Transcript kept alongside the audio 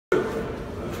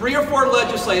3 or 4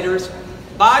 legislators,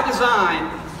 by design,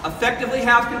 effectively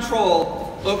have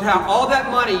control over how all that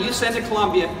money you send to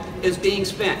Columbia is being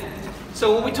spent.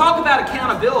 So when we talk about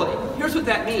accountability, here's what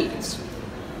that means.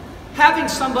 Having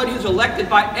somebody who's elected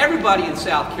by everybody in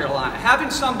South Carolina, having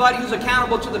somebody who's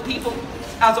accountable to the people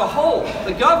as a whole,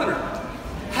 the governor,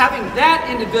 having that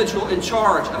individual in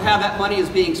charge of how that money is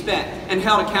being spent and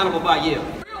held accountable by you.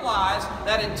 Realize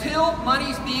that until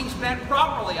money's being spent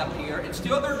properly up here, and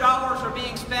still their dollars are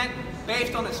being spent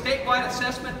based on a statewide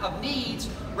assessment of needs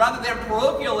rather than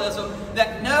parochialism,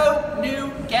 that no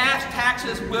new gas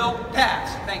taxes will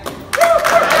pass. Thank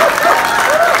you.